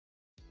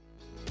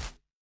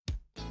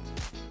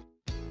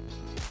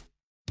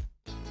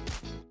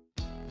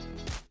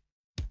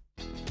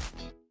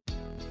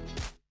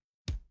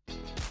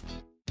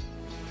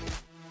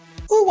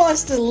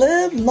wants to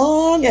live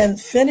long and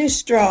finish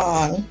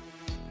strong?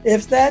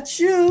 If that's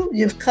you,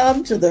 you've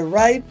come to the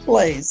right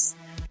place.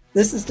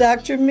 This is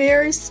Dr.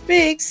 Mary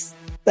Speaks.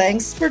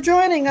 Thanks for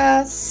joining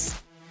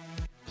us.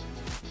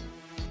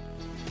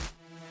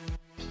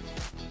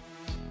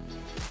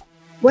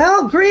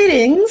 Well,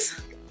 greetings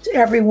to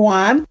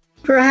everyone.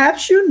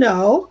 Perhaps you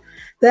know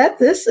that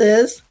this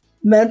is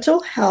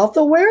Mental Health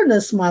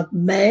Awareness Month,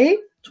 May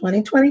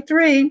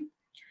 2023.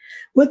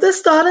 With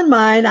this thought in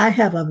mind, I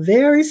have a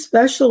very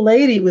special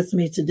lady with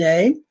me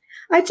today.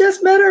 I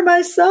just met her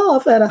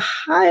myself at a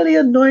highly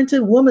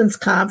anointed women's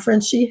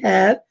conference she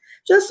had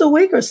just a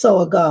week or so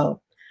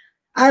ago.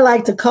 I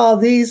like to call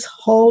these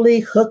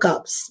holy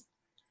hookups.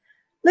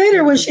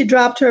 Later, when she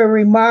dropped her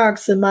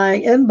remarks in my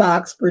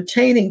inbox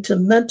pertaining to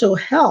mental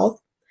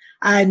health,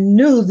 I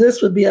knew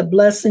this would be a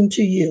blessing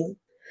to you.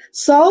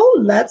 So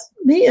let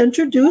me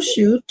introduce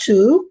you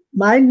to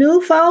my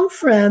newfound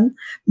friend,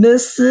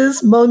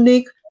 Mrs.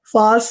 Monique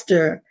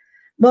Foster.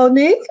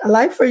 Monique, I'd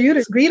like for you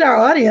to greet our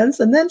audience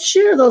and then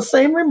share those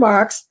same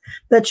remarks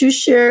that you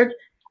shared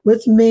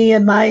with me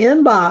in my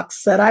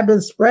inbox that I've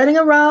been spreading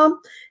around,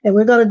 and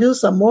we're going to do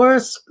some more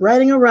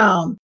spreading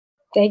around.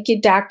 Thank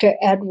you, Dr.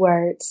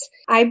 Edwards.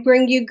 I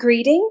bring you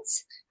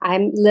greetings.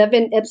 I live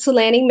in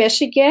Ypsilanti,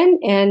 Michigan,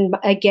 and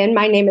again,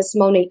 my name is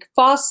Monique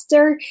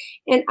Foster,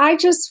 and I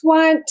just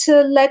want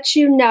to let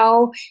you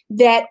know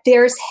that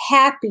there's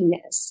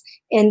happiness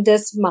in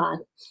this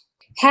month.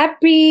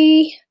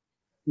 Happy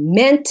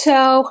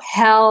Mental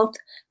Health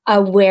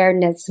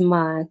Awareness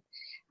Month.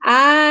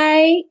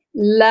 I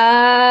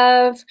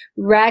love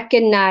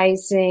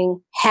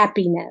recognizing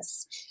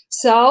happiness.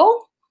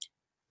 So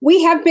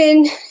we have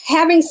been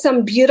having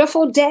some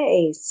beautiful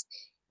days.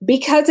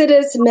 Because it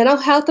is Mental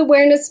Health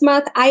Awareness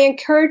Month, I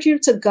encourage you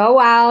to go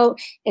out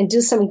and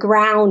do some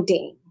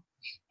grounding.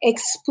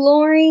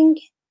 Exploring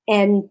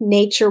and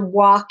nature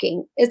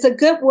walking is a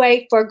good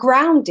way for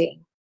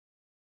grounding.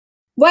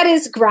 What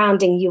is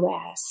grounding, you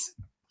ask?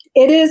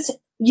 It is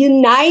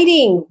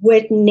uniting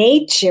with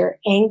nature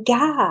and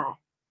God.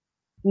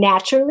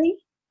 Naturally,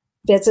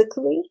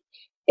 physically,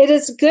 it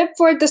is good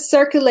for the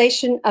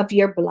circulation of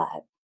your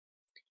blood.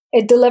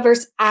 It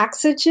delivers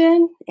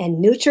oxygen and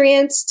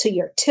nutrients to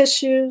your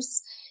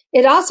tissues.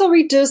 It also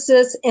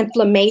reduces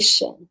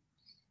inflammation.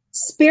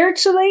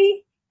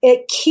 Spiritually,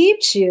 it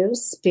keeps you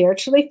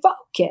spiritually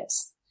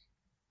focused.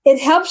 It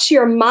helps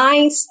your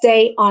mind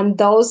stay on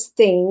those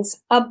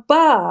things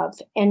above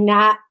and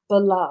not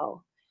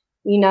below.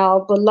 You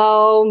know,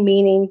 below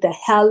meaning the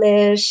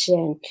hellish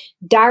and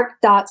dark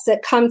thoughts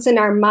that comes in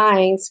our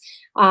minds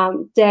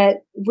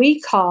that we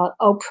call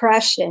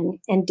oppression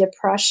and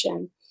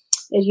depression.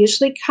 It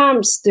usually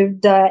comes through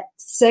the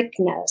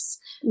sickness,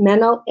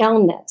 mental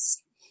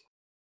illness.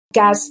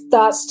 God's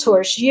thoughts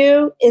towards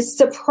you is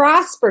to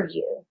prosper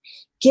you,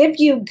 give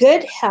you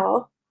good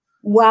health,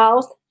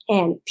 wealth,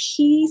 and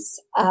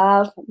peace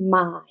of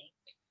mind.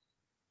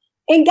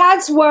 In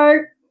God's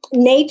word,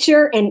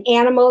 nature and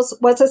animals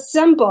was a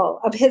symbol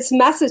of his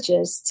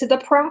messages to the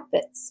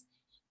prophets.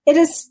 It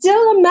is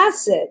still a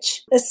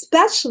message,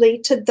 especially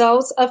to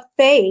those of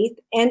faith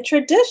and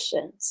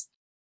traditions.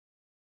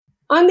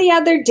 On the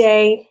other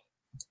day,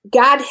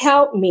 God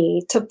helped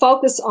me to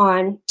focus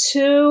on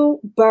two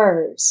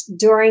birds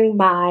during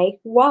my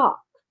walk.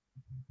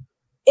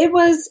 It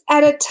was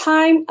at a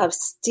time of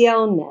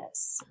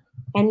stillness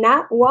and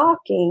not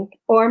walking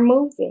or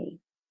moving.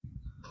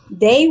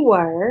 They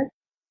were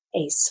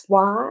a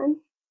swan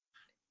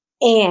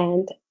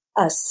and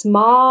a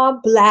small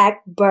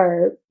black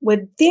bird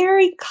with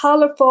very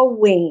colorful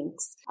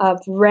wings of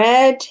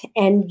red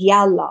and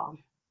yellow.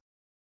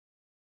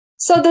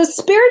 So the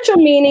spiritual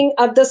meaning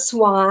of the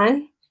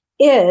swan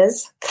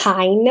is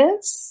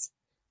kindness,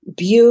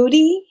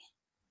 beauty,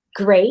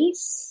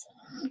 grace,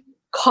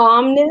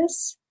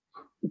 calmness,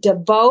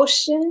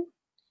 devotion,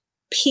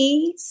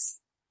 peace,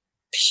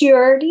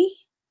 purity,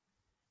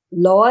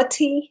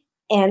 loyalty,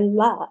 and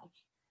love.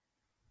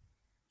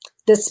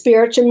 The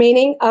spiritual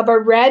meaning of a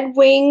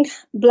red-winged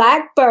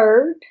black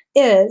bird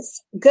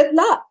is good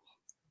luck.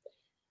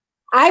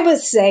 I would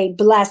say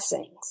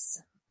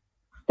blessings.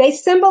 They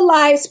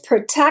symbolize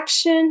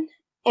protection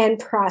and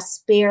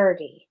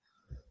prosperity.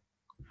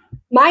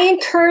 My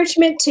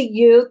encouragement to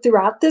you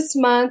throughout this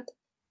month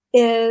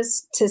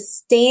is to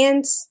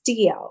stand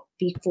still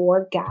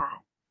before God.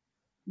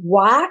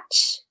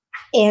 Watch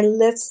and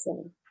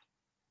listen.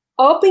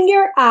 Open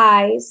your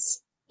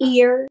eyes,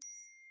 ears,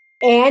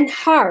 and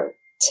heart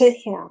to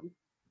him.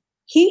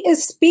 He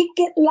is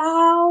speaking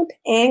loud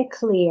and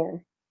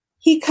clear.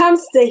 He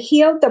comes to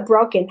heal the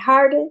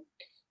brokenhearted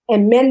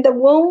and mend the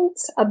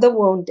wounds of the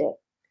wounded.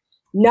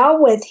 Know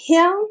with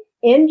him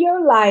in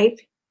your life,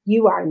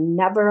 you are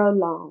never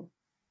alone.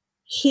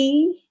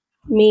 He,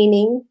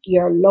 meaning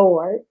your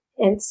Lord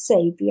and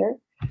Savior,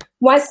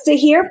 wants to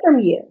hear from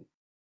you.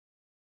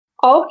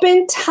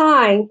 Open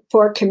time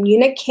for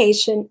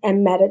communication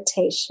and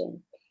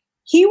meditation.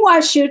 He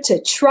wants you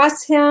to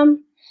trust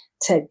him,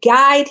 to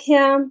guide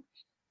him,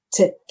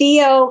 to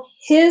feel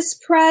his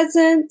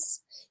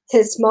presence,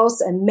 his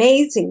most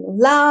amazing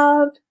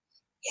love,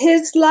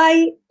 His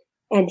light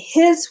and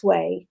His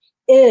way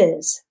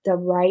is the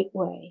right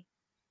way.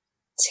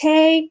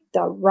 Take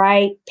the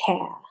right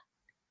path.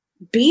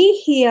 Be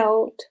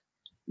healed,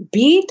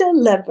 be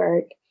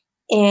delivered,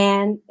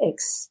 and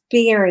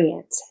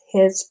experience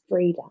His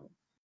freedom.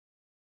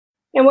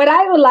 And what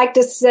I would like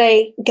to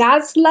say,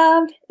 God's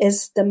love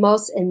is the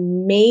most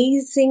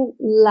amazing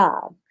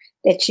love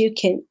that you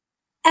can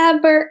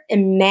ever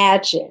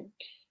imagine.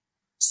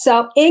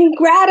 So in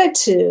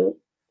gratitude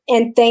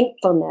and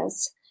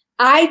thankfulness,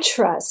 I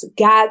trust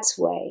God's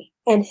way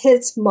and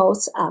His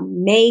most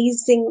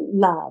amazing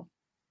love.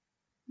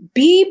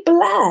 Be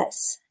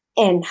blessed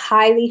and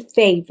highly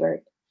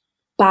favored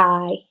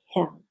by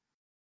Him.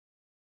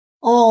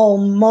 Oh,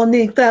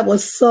 Monique, that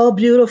was so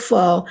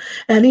beautiful.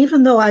 And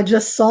even though I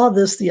just saw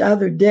this the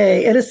other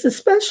day, it is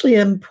especially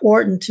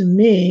important to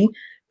me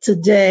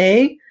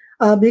today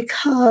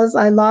because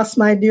I lost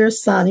my dear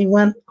son. He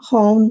went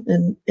home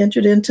and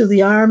entered into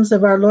the arms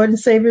of our Lord and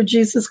Savior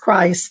Jesus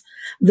Christ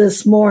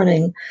this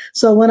morning.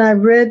 So when I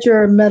read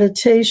your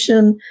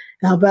meditation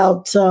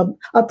about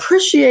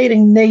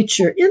appreciating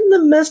nature in the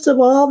midst of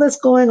all that's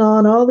going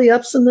on, all the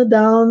ups and the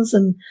downs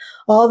and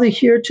all the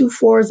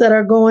heretofores that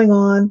are going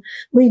on,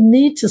 we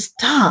need to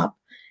stop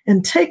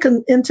and take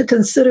into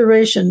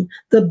consideration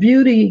the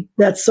beauty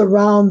that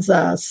surrounds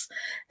us.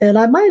 And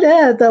I might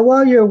add that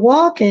while you're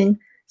walking,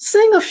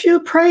 sing a few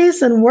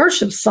praise and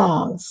worship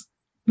songs.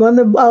 When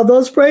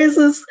those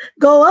praises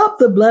go up,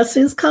 the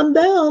blessings come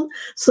down.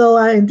 So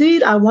I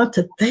want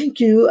to thank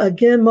you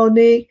again,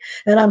 Monique.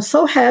 And I'm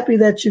so happy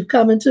that you've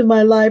come into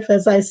my life.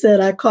 As I said,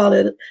 I call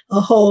it a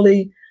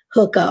holy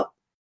hookup.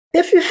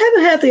 If you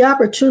haven't had the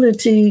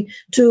opportunity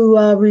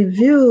to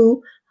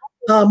review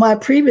my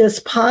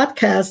previous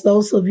podcast,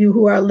 those of you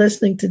who are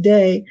listening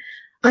today,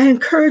 I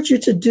encourage you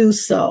to do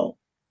so.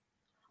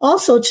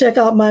 Also, check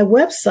out my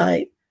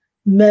website,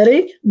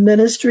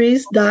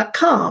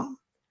 medicministries.com.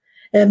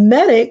 And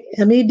MEDIC,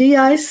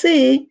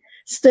 MEDIC,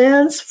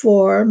 stands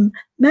for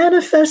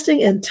Manifesting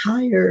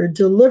Entire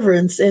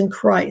Deliverance in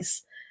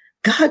Christ.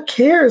 God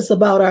cares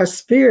about our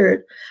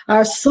spirit,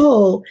 our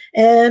soul,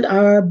 and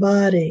our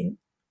body.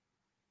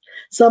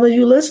 Some of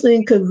you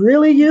listening could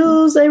really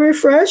use a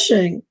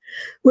refreshing.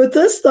 With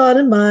this thought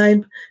in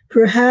mind,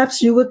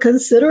 perhaps you would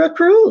consider a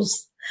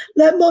cruise.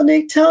 Let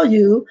Monique tell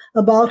you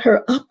about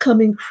her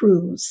upcoming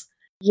cruise.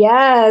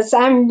 Yes,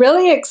 I'm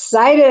really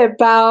excited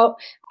about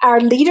our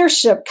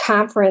leadership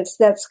conference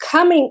that's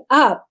coming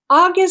up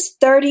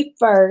August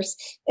 31st.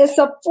 It's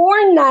a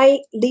 4-night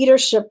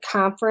leadership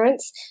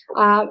conference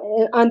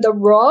on the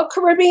Royal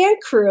Caribbean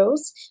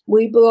Cruise.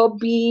 We will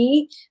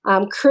be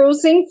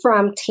cruising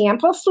from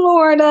Tampa,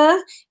 Florida,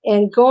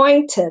 and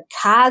going to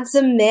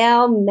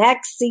Cozumel,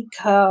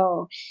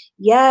 Mexico.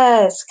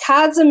 Yes,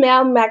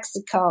 Cozumel,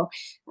 Mexico.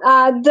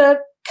 The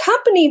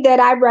company that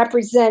I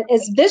represent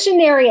is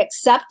Visionary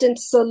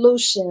Acceptance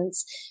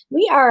Solutions.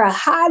 We are a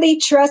highly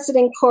trusted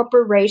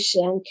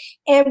incorporation,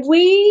 and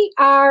we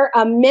are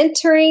a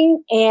mentoring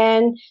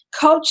and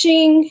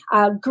coaching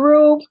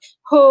group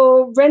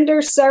who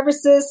render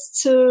services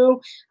to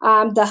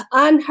the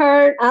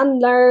unheard,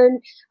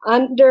 unlearned,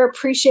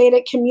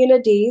 underappreciated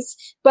communities,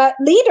 but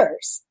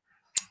leaders.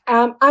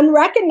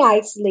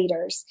 Unrecognized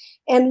leaders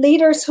and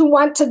leaders who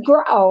want to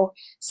grow.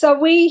 So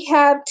we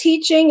have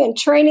teaching and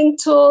training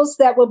tools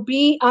that will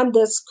be on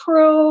this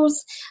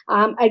cruise.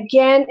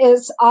 Again,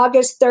 is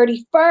August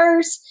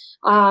 31st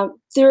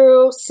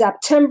through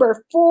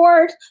September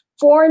 4th.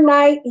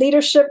 4-night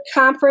leadership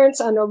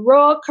conference on a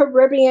Royal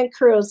Caribbean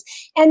cruise.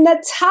 And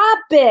the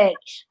topic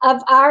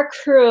of our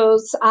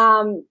cruise,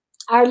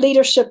 our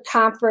leadership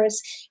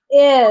conference,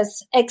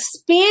 is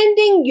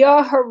expanding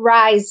your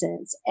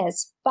horizons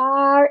as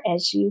far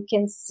as you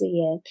can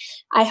see it.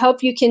 I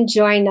hope you can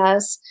join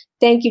us.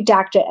 Thank you,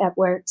 Dr.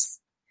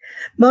 Edwards.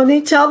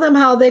 Monique, tell them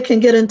how they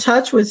can get in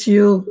touch with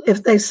you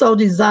if they so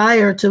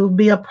desire to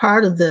be a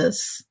part of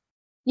this.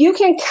 You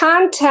can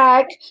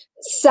contact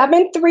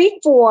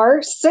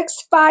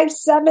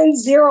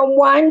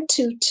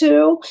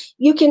 734-657-0122.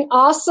 You can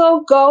also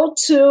go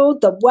to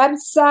the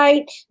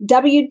website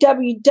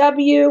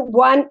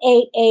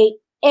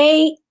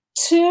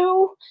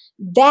www.18882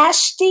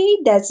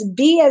 that's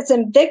V as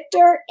in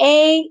Victor,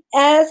 A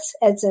S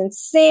as in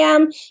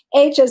Sam,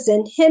 H as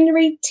in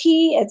Henry,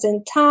 T as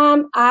in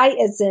Tom, I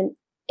as in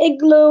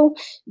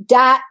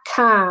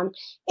igloo.com.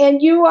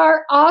 And you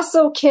are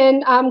also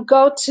can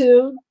go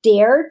to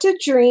Dare to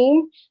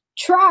Dream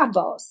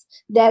Travels.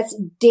 That's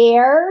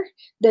Dare,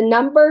 the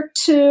number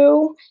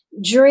 2,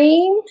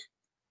 Dream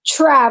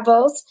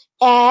Travels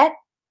at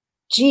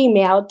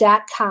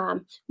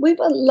gmail.com. We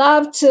would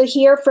love to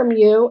hear from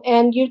you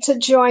and you to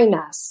join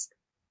us.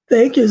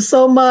 Thank you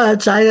so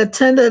much. I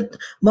attended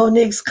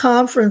Monique's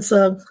conference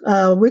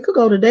a week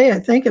ago today, I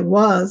think it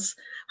was.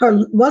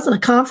 It wasn't a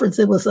conference,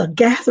 it was a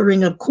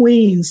gathering of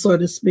queens, so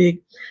to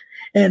speak.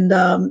 And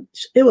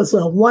it was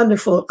a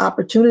wonderful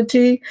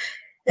opportunity,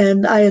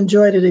 and I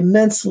enjoyed it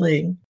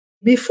immensely.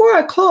 Before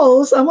I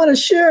close, I want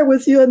to share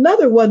with you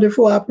another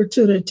wonderful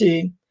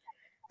opportunity.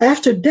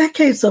 After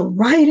decades of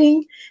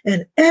writing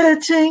and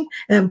editing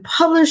and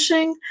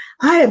publishing,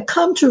 I have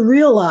come to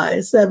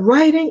realize that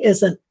writing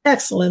is an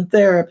excellent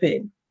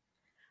therapy.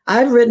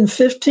 I've written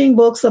 15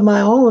 books of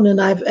my own, and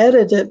I've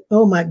edited,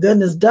 oh my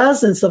goodness,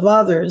 dozens of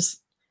others.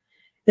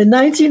 In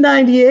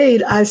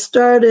 1998, I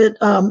started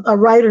a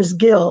writer's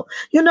guild.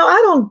 I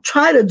don't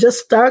try to just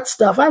start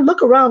stuff. I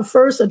look around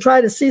first and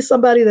try to see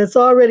somebody that's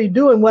already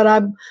doing what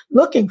I'm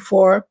looking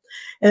for.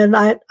 And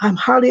I'm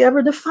hardly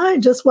ever to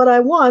find just what I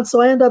want.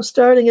 So I end up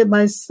starting it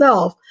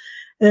myself.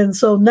 And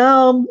so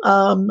now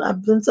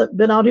I've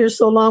been out here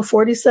so long,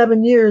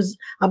 47 years,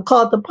 I'm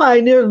called the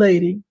Pioneer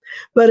Lady.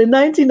 But in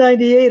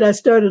 1998, I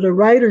started a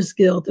writer's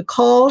guild, the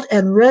Called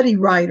and Ready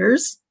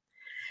Writers.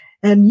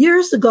 And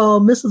years ago,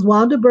 Mrs.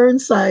 Wanda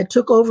Burnside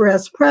took over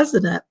as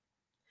president.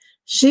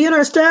 She and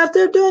her staff,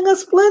 they're doing a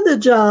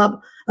splendid job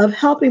of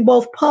helping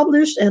both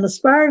published and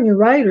aspiring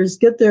writers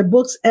get their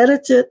books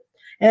edited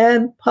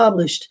and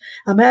published.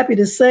 I'm happy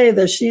to say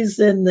that she's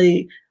in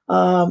the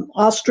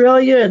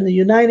Australia and the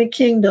United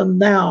Kingdom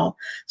now.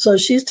 So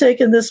she's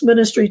taken this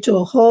ministry to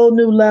a whole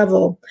new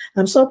level.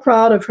 I'm so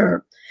proud of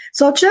her.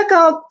 So check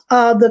out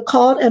the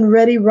Called and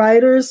Ready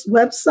Writers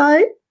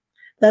website.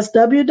 That's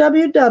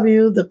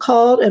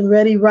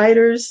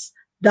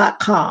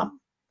www.thecalledandreadywriters.com.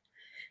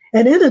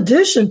 And in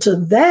addition to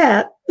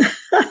that,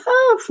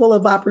 full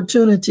of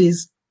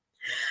opportunities,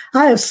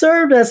 I have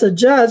served as a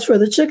judge for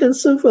the Chicken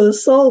Soup for the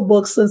Soul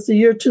book since the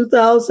year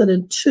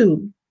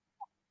 2002.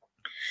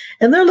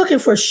 And they're looking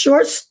for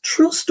short,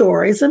 true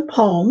stories and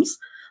poems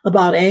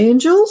about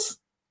angels,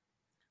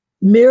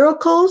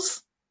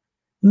 miracles,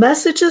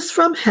 messages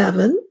from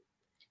heaven,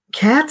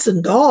 cats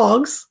and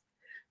dogs,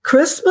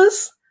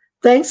 Christmas,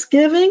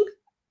 Thanksgiving,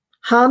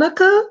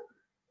 Hanukkah,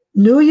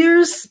 New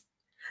Year's,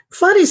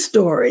 funny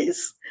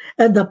stories,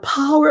 and the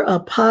power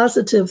of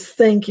positive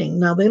thinking.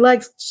 Now, they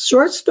like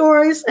short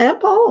stories and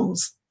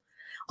poems.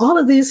 All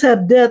of these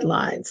have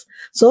deadlines.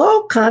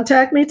 So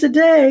contact me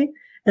today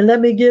and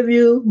let me give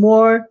you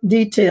more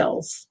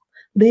details.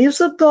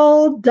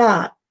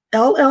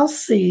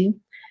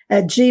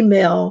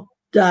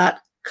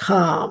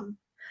 leavesofgold.llc@gmail.com.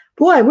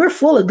 Boy, we're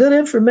full of good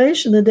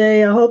information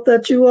today. I hope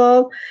that you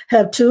all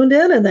have tuned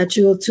in and that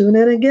you will tune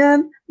in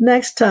again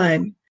next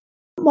time.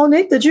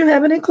 Monique, did you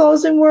have any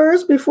closing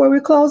words before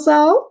we close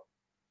out?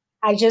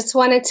 I just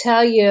want to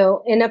tell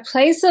you, in a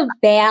place of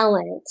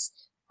balance,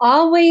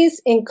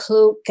 always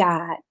include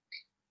God.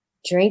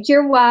 Drink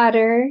your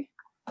water,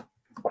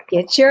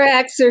 get your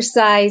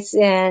exercise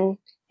in,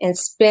 and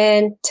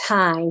spend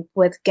time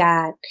with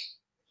God.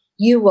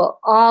 You will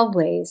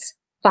always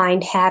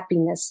find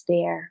happiness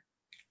there.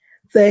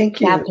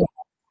 Thank you. Happy.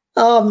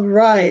 All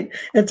right.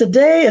 And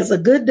today is a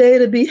good day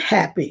to be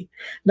happy.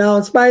 Now,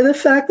 in spite of the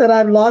fact that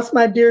I've lost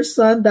my dear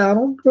son,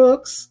 Donald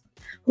Brooks,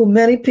 who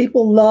many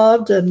people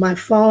loved, and my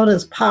phone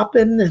is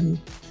popping and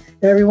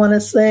everyone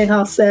is saying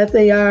how sad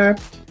they are.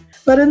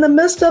 But in the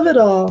midst of it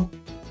all,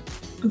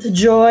 the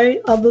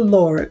joy of the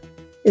Lord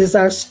is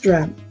our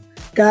strength.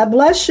 God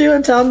bless you.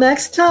 Until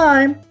next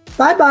time.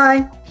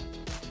 Bye-bye.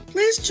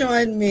 Please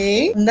join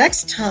me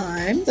next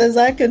time as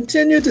I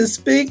continue to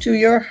speak to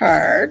your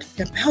heart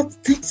about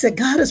things that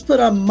God has put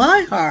on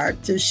my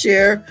heart to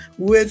share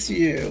with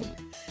you.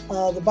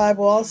 The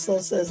Bible also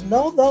says,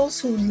 know those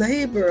who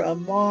labor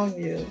among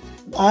you.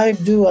 I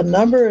do a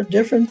number of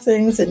different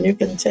things, and you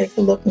can take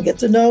a look and get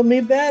to know me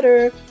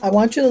better. I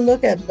want you to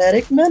look at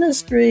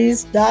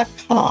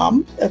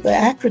medicministries.com. The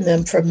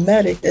acronym for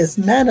MEDIC is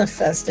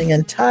Manifesting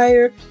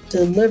Entire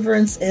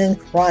Deliverance in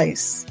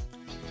Christ.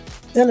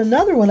 Then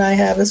another one I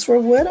have is for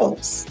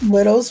widows,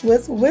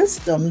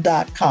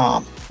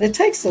 widowswithwisdom.com. It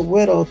takes a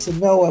widow to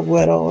know a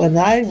widow, and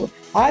I've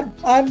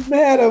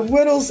had a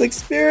widow's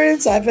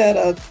experience. I've had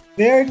a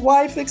married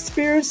wife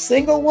experience,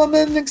 single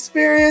woman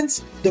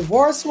experience,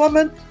 divorced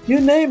woman, you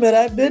name it.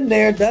 I've been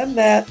there, done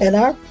that. And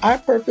our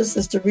purpose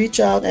is to reach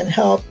out and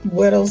help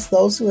widows,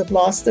 those who have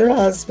lost their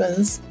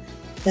husbands,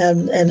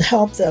 and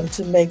help them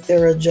to make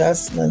their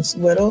adjustments.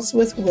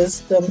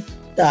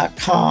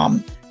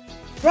 widowswithwisdom.com.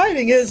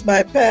 Writing is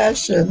my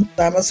passion.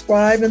 I'm a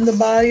scribe in the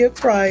body of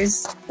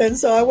Christ. And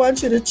so I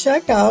want you to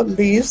check out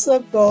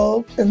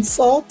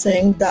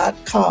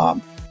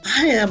leavesofgoldconsulting.com.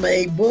 I am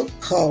a book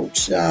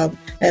coach, an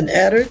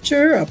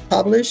editor, a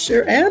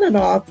publisher, and an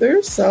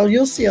author. So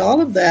you'll see all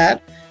of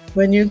that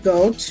when you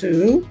go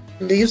to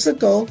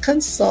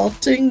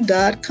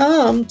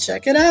leavesofgoldconsulting.com.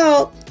 Check it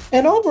out.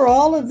 And over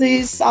all of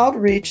these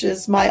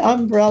outreaches, my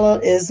umbrella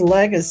is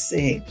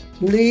legacy,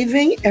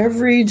 leaving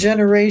every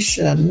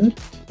generation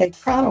a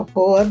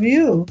chronicle of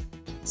you.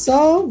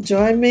 So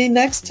join me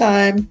next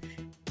time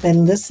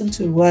and listen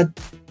to what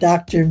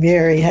Dr.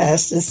 Mary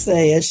has to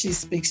say as she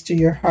speaks to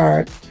your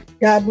heart.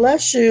 God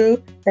bless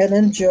you and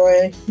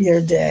enjoy your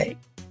day.